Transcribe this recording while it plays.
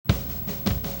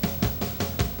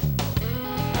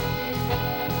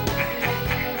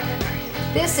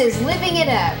This is Living It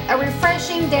Up, a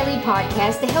refreshing daily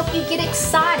podcast to help you get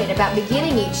excited about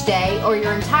beginning each day or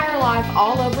your entire life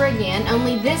all over again,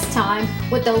 only this time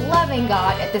with the loving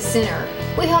God at the center.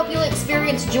 We hope you'll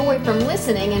experience joy from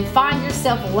listening and find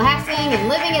yourself laughing and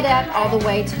living it up all the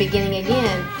way to beginning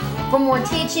again. For more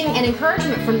teaching and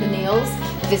encouragement from the Neils,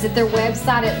 visit their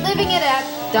website at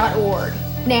livingitup.org.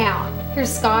 Now,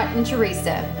 here's Scott and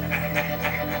Teresa.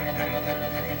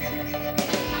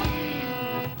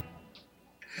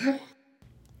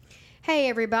 Hey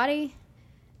everybody,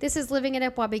 this is Living It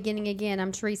Up While Beginning Again.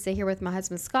 I'm Teresa here with my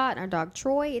husband Scott and our dog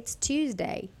Troy. It's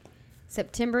Tuesday,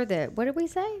 September what did we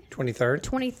say? 23rd.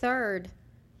 23rd,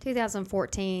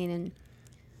 2014, and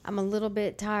I'm a little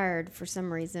bit tired for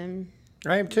some reason.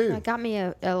 I am too. I got me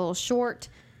a little short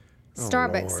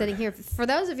Starbucks Lord. sitting here. For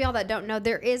those of y'all that don't know,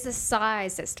 there is a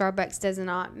size that Starbucks does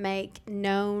not make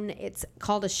known. It's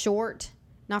called a short,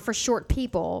 not for short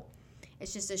people.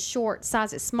 It's just a short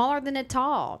size. It's smaller than a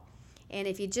tall. And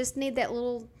if you just need that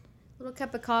little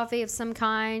cup of coffee of some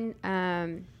kind,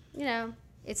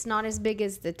 it's not as big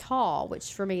as the tall,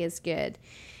 which for me is good.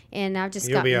 And I've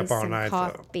just got me some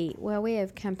coffee. Though. Well, we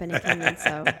have company coming,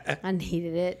 so I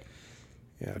needed it.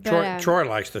 Yeah, But, Troy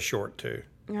likes the short too.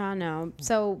 I know.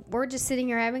 So we're just sitting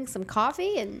here having some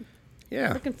coffee and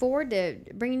looking forward to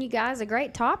bringing you guys a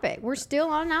great topic. We're still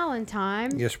on island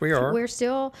time. Yes, we are. We're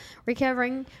still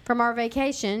recovering from our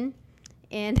vacation,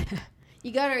 and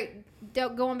you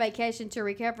don't go on vacation to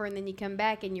recover, and then you come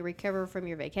back and you recover from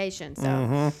your vacation.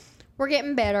 So we're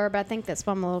getting better, but I think that's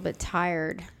why I'm a little bit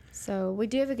tired. So we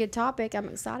do have a good topic. I'm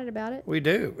excited about it. We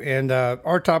do. And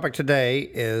our topic today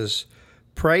is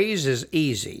praise is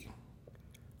easy.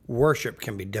 Worship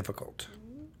can be difficult.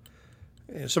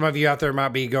 And some of you out there might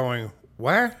be going,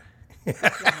 what?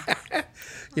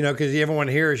 Because everyone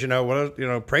hears,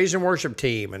 praise and worship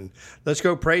team, and let's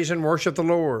go praise and worship the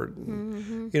Lord.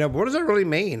 Mm-hmm. What does that really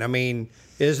mean? I mean,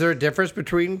 is there a difference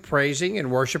between praising and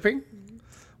worshiping? Mm-hmm.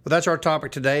 Well, that's our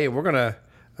topic today, and we're going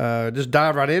to just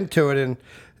dive right into it.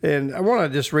 And I want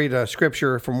to just read a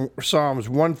scripture from Psalms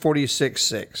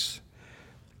 146:6.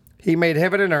 He made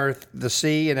heaven and earth, the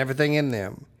sea, and everything in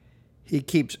them. He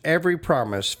keeps every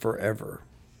promise forever.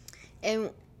 And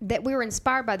that we were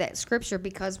inspired by that scripture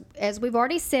because, as we've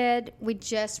already said, we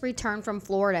just returned from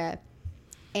Florida.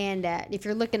 And if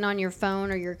you're looking on your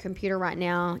phone or your computer right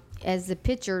now, as the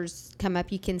pictures come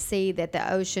up, you can see that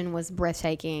the ocean was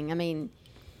breathtaking. I mean,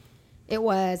 it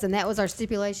was. And that was our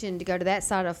stipulation to go to that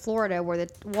side of Florida where the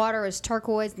water is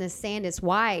turquoise and the sand is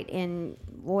white. And,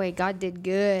 boy, God did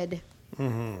good.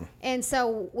 Mm-hmm. And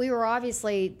so we were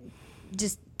obviously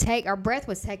our breath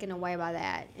was taken away by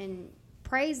that. And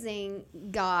praising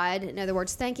God, in other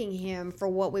words, thanking Him for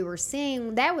what we were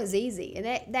seeing, that was easy.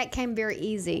 And that came very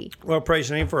easy. Well,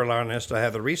 praising Him for allowing us to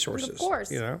have the resources. Of course.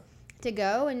 To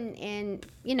go and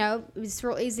it's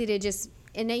real easy to just,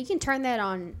 and now you can turn that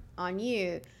on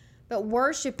you. But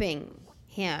worshiping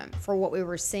Him for what we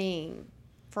were seeing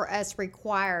for us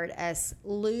required us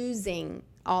losing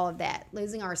all of that,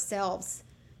 losing ourselves,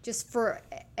 just for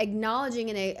acknowledging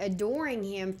and adoring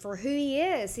Him for who He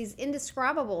is. He's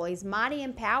indescribable. He's mighty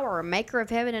in power, maker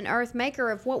of heaven and earth, maker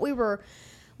of what we were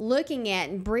looking at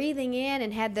and breathing in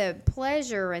and had the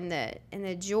pleasure and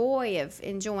the joy of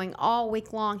enjoying all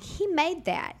week long. He made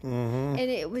that. Mm-hmm. And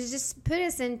it was just put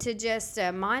us into just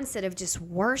a mindset of just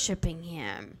worshiping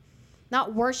Him.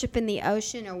 Not worshiping the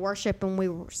ocean or worshiping we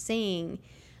were seeing,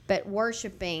 but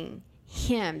worshiping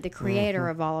Him, the creator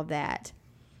of all of that.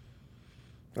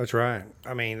 That's right.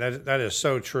 I mean, that is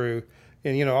so true.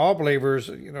 And, all believers,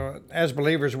 as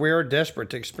believers, we are desperate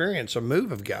to experience a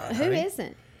move of God. Who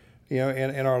isn't?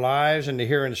 In our lives and to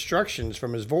hear instructions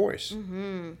from His voice.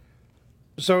 Mm-hmm.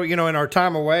 So, in our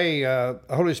time away, the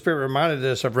Holy Spirit reminded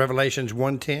us of Revelations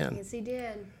 1:10. Yes, He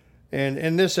did. And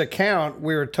in this account,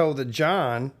 we are told that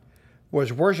John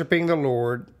was worshiping the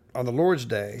Lord on the Lord's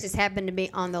Day. It just happened to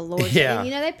be on the Lord's Day. And,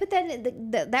 they put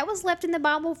that was left in the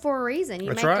Bible for a reason. You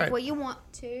That's make right. it what you want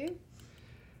to.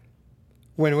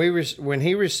 When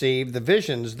he received the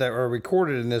visions that are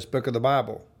recorded in this book of the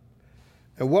Bible.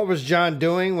 And what was John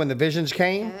doing when the visions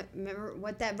came? Remember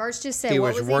what that verse just said. He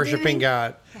what was worshiping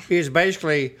God. He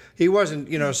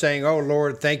wasn't, saying, "Oh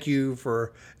Lord, thank you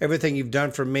for everything you've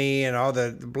done for me and all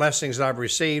the blessings that I've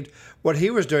received." What he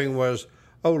was doing was,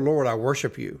 "Oh Lord, I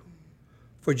worship you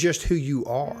for just who you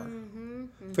are,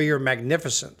 for your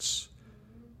magnificence,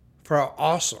 for how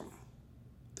awesome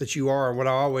that you are." And what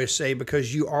I always say,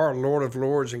 because you are Lord of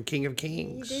Lords and King of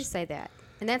Kings. You do say that.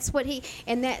 And that's what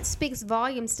and that speaks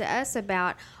volumes to us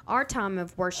about our time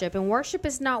of worship. And worship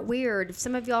is not weird. If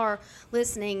some of y'all are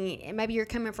listening, and maybe you're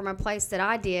coming from a place that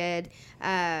I did,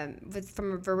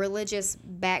 from a religious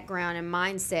background and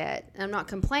mindset. And I'm not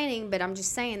complaining, but I'm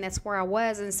just saying that's where I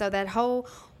was. And so that whole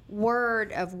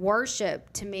word of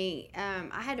worship to me,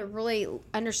 I had to really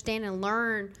understand and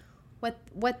learn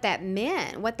what that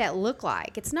meant, what that looked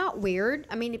like. It's not weird.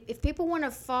 I mean, if people want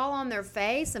to fall on their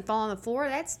face and fall on the floor,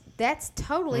 that's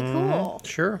totally cool.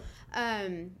 Sure.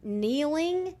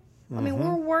 Kneeling. I mean,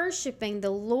 we're worshiping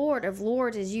the Lord of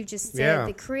Lords, as you just said,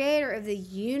 the creator of the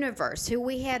universe, who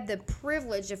we have the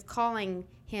privilege of calling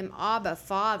him Abba,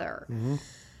 Father.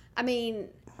 I mean,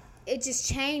 it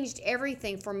just changed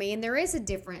everything for me. And there is a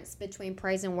difference between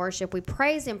praise and worship. We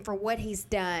praise him for what he's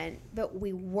done, but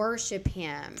we worship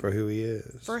him for who he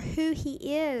is. For who he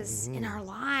is in our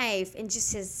life and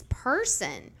just his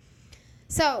person.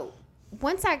 So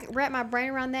once I wrapped my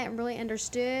brain around that and really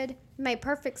understood, it made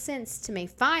perfect sense to me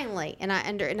finally. And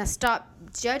I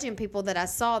stopped judging people that I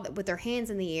saw that with their hands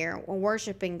in the air when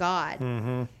worshiping God.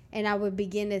 And I would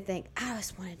begin to think, I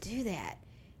just want to do that.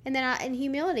 And then in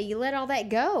humility, you let all that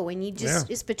go, and you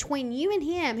just, it's between you and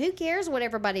him. Who cares what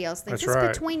everybody else thinks? That's it's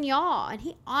right. between y'all, and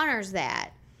he honors that.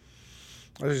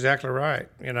 That's exactly right.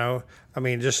 You know, I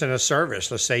mean, just in a service,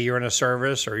 let's say you're in a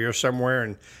service or you're somewhere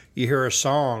and you hear a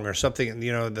song or something,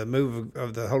 you know, the move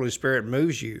of the Holy Spirit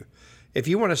moves you. If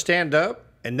you want to stand up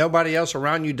and nobody else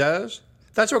around you does,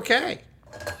 that's okay.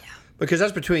 Yeah. Because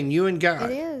that's between you and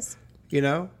God. It is. You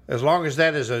know, as long as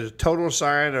that is a total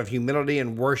sign of humility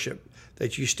and worship,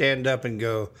 that you stand up and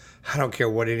go, I don't care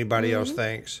what anybody else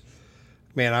thinks.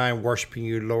 Man, I am worshiping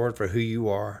you, Lord, for who you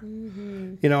are.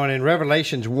 You know, and in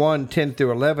Revelations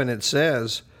 1:10-11, it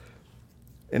says,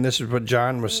 and this is what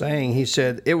John was saying, he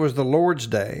said, it was the Lord's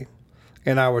day,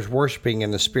 and I was worshiping in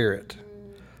the Spirit.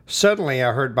 Suddenly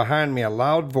I heard behind me a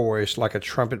loud voice like a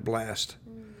trumpet blast.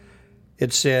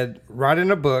 It said, write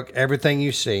in a book everything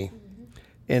you see,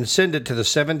 and send it to the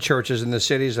 7 churches in the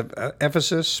cities of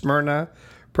Ephesus, Smyrna,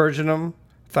 Pergamum,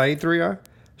 Thyatira,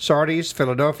 Sardis,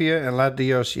 Philadelphia, and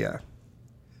Laodicea.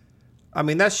 I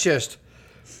mean, that's just,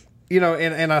 you know,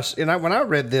 and I when I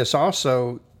read this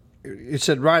also, it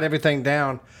said write everything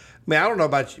down. I mean, I don't know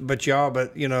about y'all,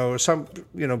 but you know, some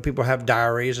people have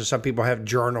diaries and some people have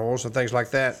journals and things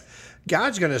like that.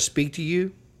 God's going to speak to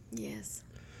you. Yes.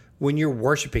 When you're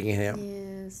worshiping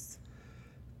Him. Yes.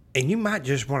 And you might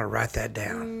just want to write that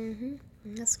down.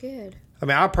 That's good. I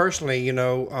mean, I personally, you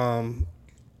know,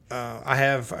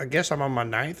 I guess I'm on my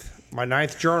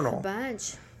ninth journal. A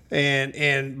bunch.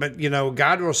 But you know,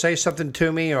 God will say something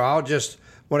to me, or I'll just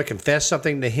want to confess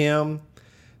something to Him.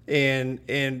 And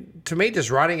to me,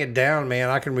 just writing it down, man,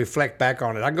 I can reflect back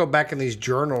on it. I go back in these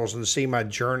journals and see my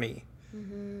journey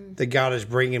that God is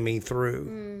bringing me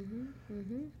through.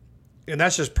 And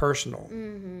that's just personal.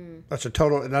 That's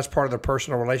and that's part of the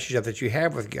personal relationship that you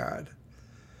have with God.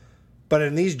 But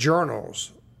in these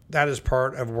journals, that is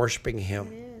part of worshiping Him.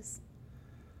 It is.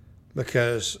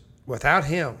 Because without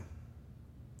Him,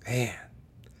 man,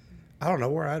 I don't know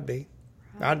where I'd be.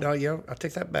 I know, I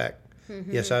take that back.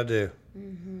 Yes, I do.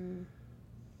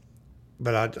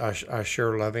 But I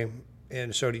sure love Him,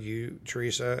 and so do you,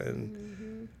 Teresa.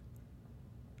 And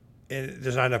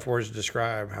there's not enough words to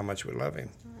describe how much we love Him.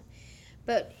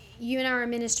 But you and I are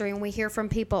in ministry, and we hear from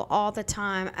people all the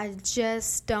time. I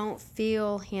just don't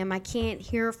feel Him. I can't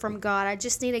hear from God. I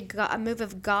just need a move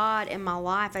of God in my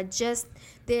life. I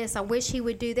wish He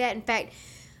would do that. In fact,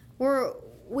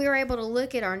 we're able to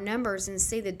look at our numbers and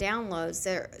see the downloads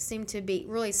that seem to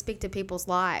really speak to people's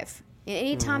life. And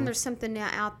anytime there's something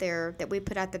out there that we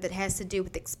put out there that has to do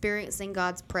with experiencing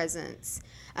God's presence,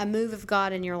 a move of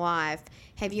God in your life,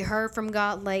 have you heard from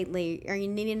God lately? Are you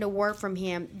needing a word from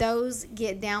Him? Those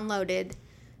get downloaded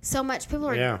so much. People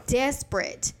are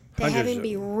desperate to have Him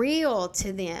be real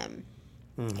to them.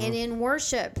 And in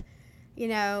worship, you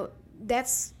know,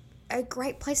 that's a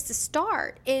great place to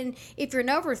start. And if you're an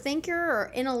overthinker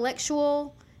or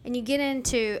intellectual and you get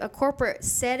into a corporate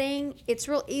setting, it's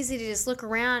real easy to just look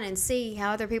around and see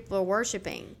how other people are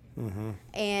worshiping.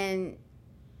 And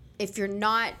if you're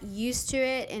not used to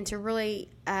it and to really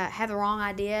have the wrong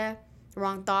idea, the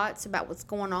wrong thoughts about what's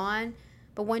going on,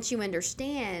 but once you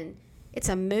understand, it's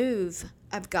a move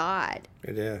of God.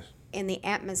 It is. In the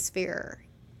atmosphere.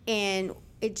 And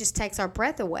it just takes our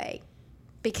breath away.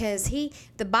 Because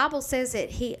the Bible says that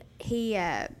he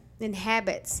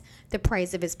inhabits the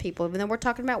praise of His people. Even though we're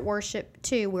talking about worship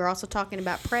too, we're also talking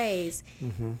about praise.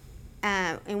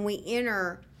 And we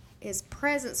enter His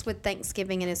presence with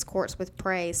thanksgiving and His courts with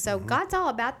praise. So God's all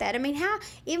about that. I mean, how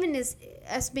even as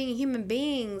us being human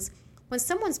beings, when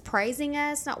someone's praising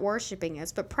us, not worshiping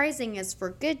us, but praising us for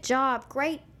good job,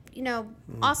 great,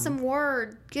 awesome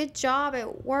word, good job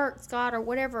at work, Scott, or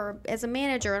whatever, as a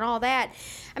manager and all that.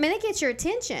 I mean, that gets your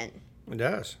attention. It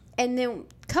does. And then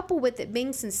couple with it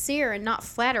being sincere and not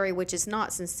flattery, which is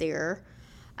not sincere.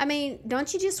 I mean,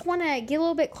 don't you just want to get a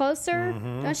little bit closer?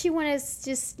 Don't you want to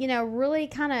just, really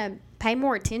kind of pay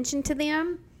more attention to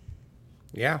them?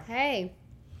 Yeah. Hey,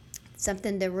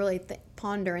 something to really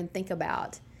ponder and think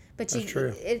about. But That's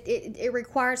true. It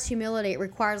requires humility. It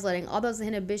requires letting all those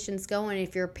inhibitions go. And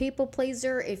if you're a people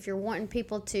pleaser, if you're wanting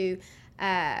people to,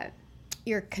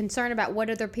 you're concerned about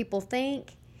what other people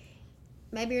think,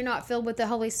 maybe you're not filled with the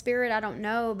Holy Spirit. I don't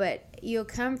know, but you'll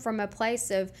come from a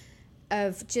place of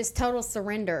just total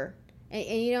surrender, and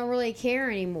you don't really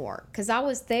care anymore. Because I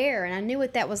was there, and I knew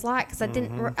what that was like. Because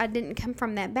I didn't come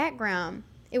from that background.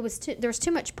 There was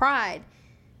too much pride,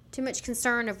 too much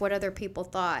concern of what other people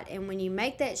thought. And when you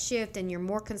make that shift, and you're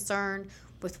more concerned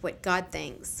with what God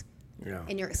thinks,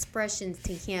 and your expressions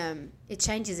to Him, it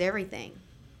changes everything.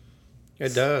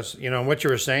 It does. What you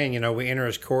were saying, we enter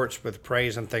His courts with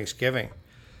praise and thanksgiving.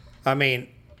 I mean,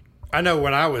 I know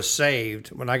when I got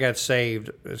saved,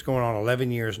 it's going on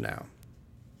 11 years now.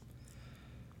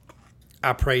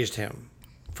 I praised Him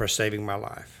for saving my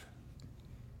life.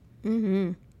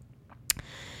 Mm-hmm.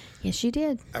 Yes, you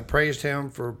did. I praised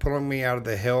Him for pulling me out of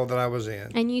the hell that I was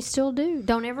in. And you still do.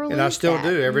 Don't ever lose that. And I still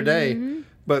do every day.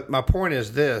 But my point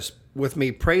is this, with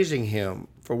me praising Him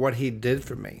for what He did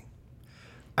for me,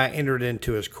 I entered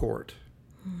into His court.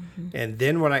 And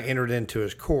then when I entered into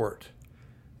His court,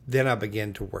 then I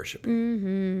began to worship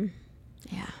Him.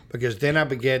 Yeah. Because then I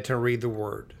began to read the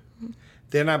Word.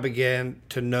 Then I began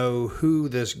to know who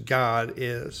this God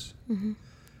is.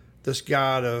 This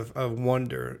God of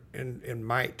wonder and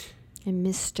might. And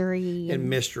mystery. And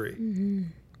mystery.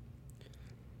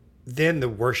 Then the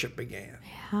worship began.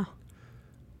 Yeah.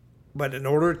 But in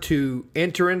order to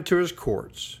enter into His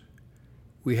courts,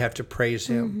 we have to praise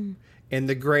Him. And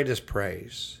the greatest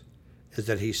praise is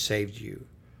that He saved you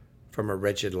from a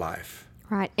wretched life.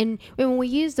 Right. And when we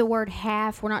use the word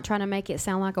half, we're not trying to make it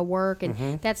sound like a work.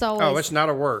 And that's always... Oh, it's not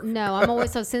a work. No, I'm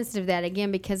always so sensitive to that,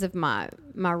 again, because of my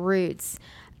roots.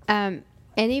 And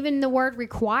even the word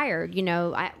required, we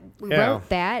wrote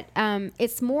that.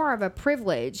 It's more of a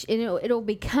privilege. And it'll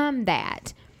become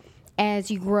that as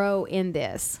you grow in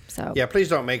this. So yeah, please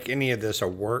don't make any of this a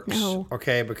works. No.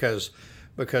 Okay, because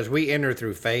we enter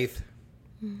through faith.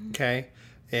 Okay.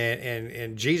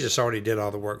 And Jesus already did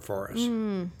all the work for us.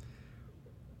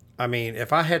 I mean,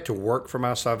 if I had to work for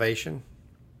my salvation,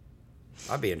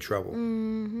 I'd be in trouble.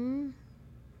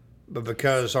 But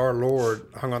because our Lord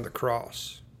hung on the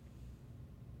cross.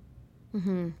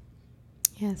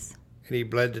 yes. And He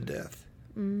bled to death.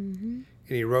 And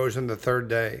He rose on the third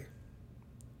day.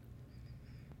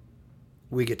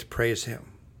 We get to praise Him.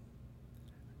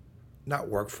 Not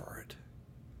work for it.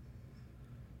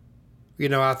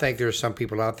 I think there's some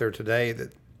people out there today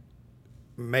that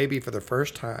maybe for the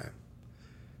first time,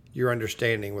 you're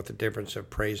understanding what the difference of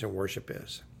praise and worship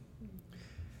is.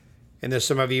 And there's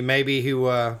some of you maybe who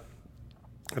have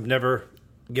never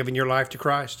given your life to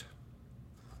Christ.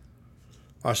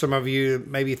 Or some of you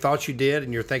maybe thought you did,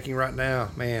 and you're thinking right now,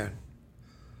 man,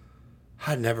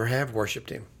 I never have worshiped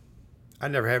Him. I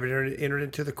never have entered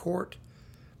into the court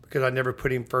because I never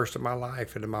put Him first in my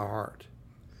life and in my heart.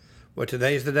 Well,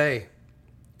 today's the day.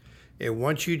 And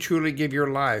once you truly give your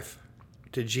life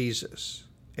to Jesus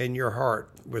in your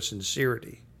heart with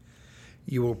sincerity,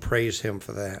 you will praise Him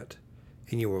for that.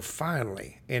 And you will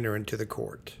finally enter into the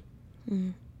court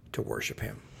to worship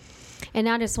Him. And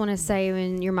I just want to say,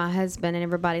 when you're my husband, and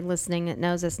everybody listening that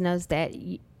knows us knows that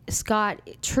Scott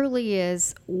truly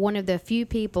is one of the few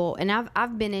people, and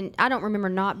I've been in, I don't remember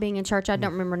not being in church. I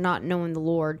don't remember not knowing the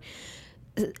Lord.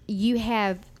 You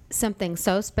have something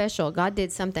so special. God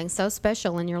did something so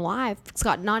special in your life,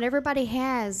 Scott. Not everybody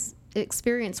has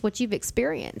experienced what you've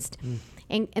experienced.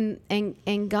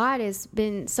 And God has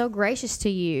been so gracious to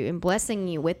you and blessing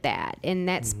you with that. And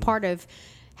that's part of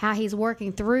how He's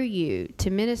working through you to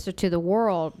minister to the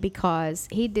world, because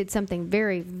He did something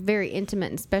very, very intimate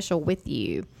and special with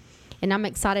you. And I'm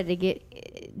excited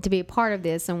to be a part of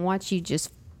this and watch you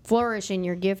just flourish in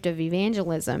your gift of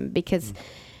evangelism, because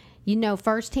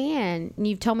firsthand, and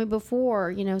you've told me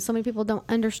before, so many people don't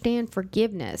understand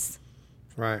forgiveness.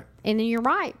 Right. And then you're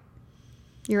right.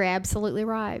 You're absolutely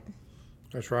right.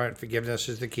 That's right. Forgiveness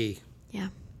is the key. Yeah.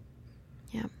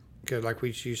 Yeah. Because like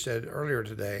you said earlier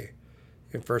today,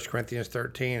 in 1 Corinthians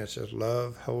 13, it says,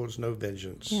 love holds no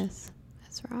vengeance. Yes,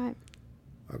 that's right.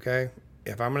 Okay?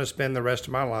 If I'm going to spend the rest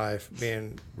of my life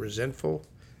being resentful,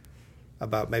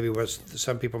 about maybe what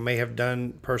some people may have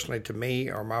done personally to me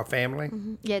or my family.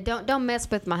 Yeah, don't mess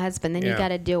with my husband. Then you Yeah. got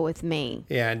to deal with me.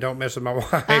 Yeah, and don't mess with my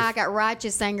wife. I got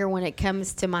righteous anger when it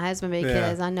comes to my husband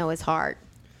because I know his heart.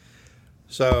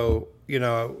 So,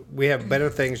 we have better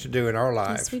things to do in our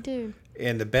life. Yes, we do.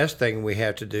 And the best thing we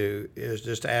have to do is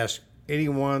just ask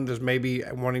anyone that's maybe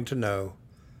wanting to know,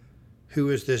 who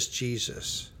is this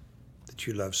Jesus that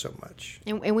you love so much?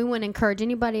 And we want to encourage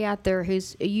anybody out there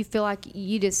you feel like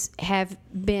you just have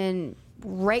been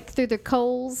raked through the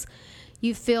coals.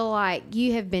 You feel like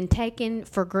you have been taken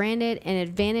for granted and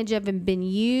advantage of and been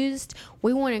used.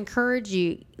 We want to encourage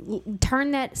you,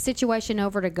 turn that situation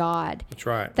over to God. That's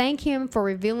right. Thank Him for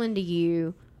revealing to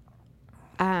you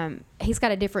He's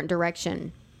got a different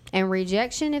direction. And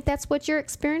rejection, if that's what you're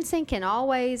experiencing, can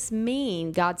always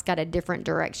mean God's got a different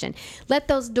direction. Let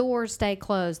those doors stay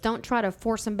closed. Don't try to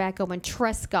force them back open.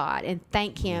 Trust God and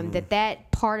thank Him that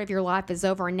part of your life is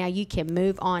over and now you can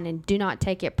move on, and do not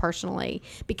take it personally,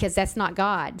 because that's not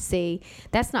God. See,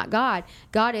 that's not God.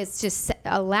 God is just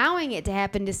allowing it to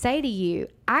happen to say to you,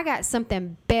 I got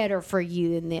something better for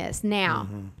you than this. Now,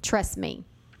 trust me.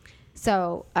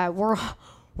 So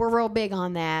we're real big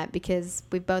on that because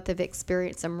we both have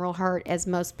experienced some real hurt, as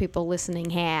most people listening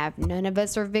have. None of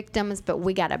us are victims, but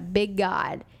we got a big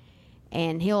God,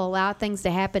 and He'll allow things to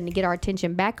happen to get our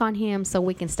attention back on Him so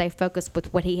we can stay focused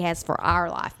with what He has for our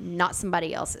life, not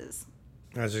somebody else's.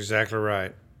 That's exactly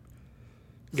right.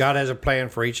 God has a plan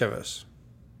for each of us.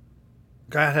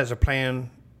 God has a plan.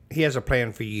 He has a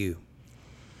plan for you.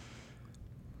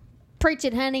 Preach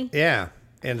it, honey. Yeah.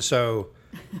 And so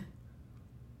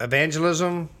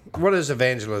evangelism, what is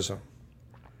evangelism?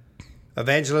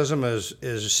 Evangelism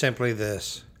is simply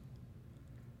this.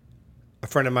 A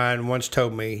friend of mine once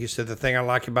told me, he said, the thing I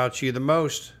like about you the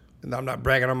most, and I'm not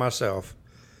bragging on myself,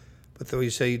 but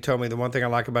he told me the one thing I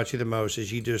like about you the most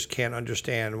is you just can't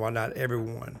understand why not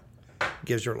everyone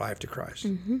gives their life to Christ.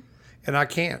 Mm-hmm. And I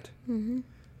can't. Mm-hmm.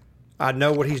 I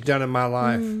know what He's done in my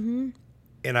life, and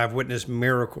I've witnessed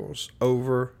miracles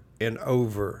over and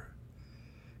over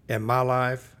in my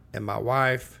life, and my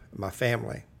wife, and my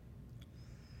family.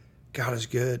 God is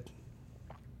good.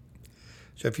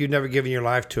 So if you've never given your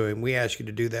life to Him, we ask you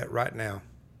to do that right now.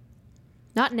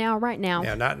 Not now, right now.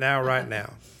 Yeah, not now, right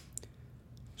now.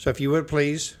 So if you would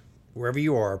please, wherever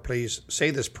you are, please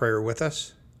say this prayer with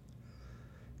us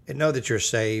and know that you're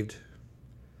saved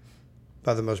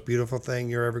by the most beautiful thing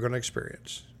you're ever going to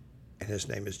experience. And His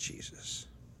name is Jesus.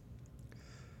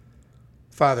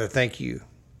 Father, thank you.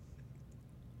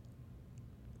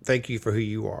 Thank you for who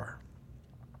you are.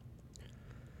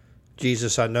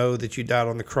 Jesus, I know that you died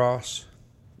on the cross,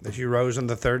 that you rose on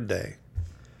the third day.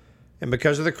 And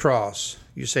because of the cross,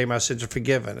 you say my sins are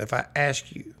forgiven if I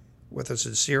ask you with a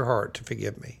sincere heart to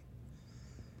forgive me.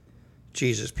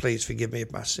 Jesus, please forgive me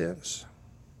of my sins.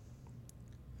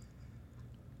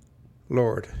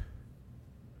 Lord,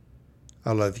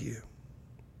 I love you.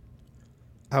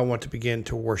 I want to begin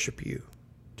to worship you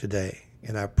today,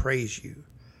 and I praise you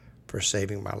for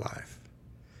saving my life.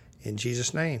 In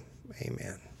Jesus' name,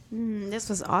 amen. This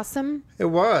was awesome. It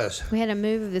was. We had a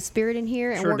move of the Spirit in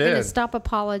here, and Sure we're going to did. stop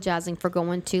apologizing for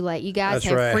going too late. You guys That's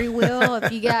have right. free will.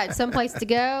 If you got someplace to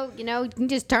go, you can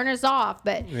just turn us off.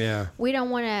 But Yeah. we don't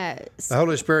want to. The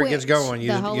Holy Spirit gets going. You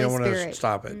don't want to Spirit.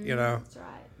 stop it, That's right.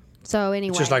 So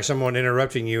anyway, It's just like someone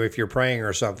interrupting you if you're praying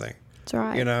or something, that's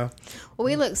right. Well,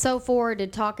 we look so forward to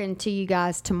talking to you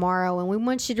guys tomorrow, and we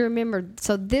want you to remember.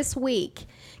 So this week,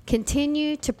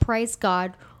 continue to praise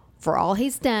God for all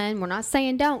He's done. We're not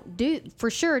saying don't do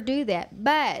that,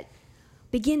 but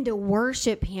begin to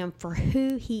worship Him for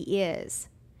who He is.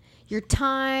 Your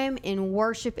time in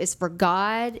worship is for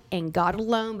God and God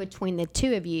alone between the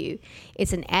two of you.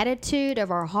 It's an attitude of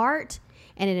our heart,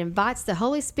 and it invites the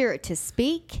Holy Spirit to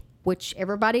speak, which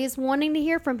everybody is wanting to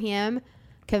hear from Him,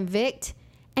 convict,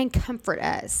 and comfort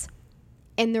us.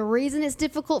 And the reason it's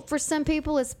difficult for some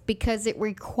people is because it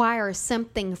requires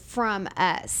something from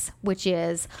us, which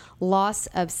is loss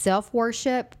of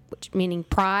self-worship, which meaning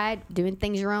pride, doing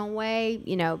things your own way,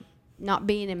 not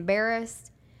being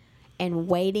embarrassed, and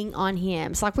waiting on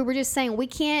Him. It's like we were just saying, we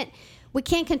can't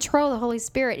control the Holy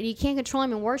Spirit, and you can't control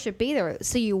Him in worship either.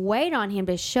 So you wait on Him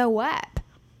to show up.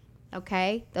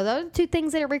 Okay? Those are the two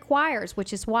things that it requires,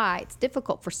 which is why it's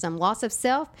difficult for some. Loss of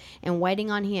self and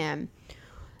waiting on Him.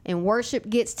 And worship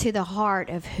gets to the heart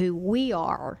of who we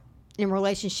are in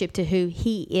relationship to who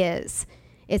He is.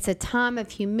 It's a time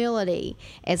of humility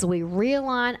as we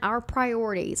realign our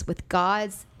priorities with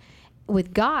God's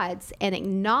and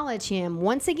acknowledge Him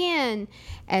once again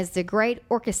as the great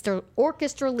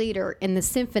orchestra leader in the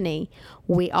symphony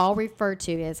we all refer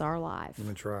to as our life.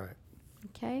 that's right.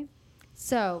 Okay?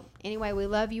 So, anyway, we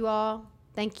love you all.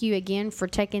 Thank you again for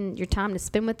taking your time to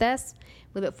spend with us.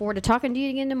 We look forward to talking to you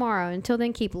again tomorrow. Until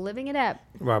then, keep living it up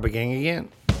While beginning again.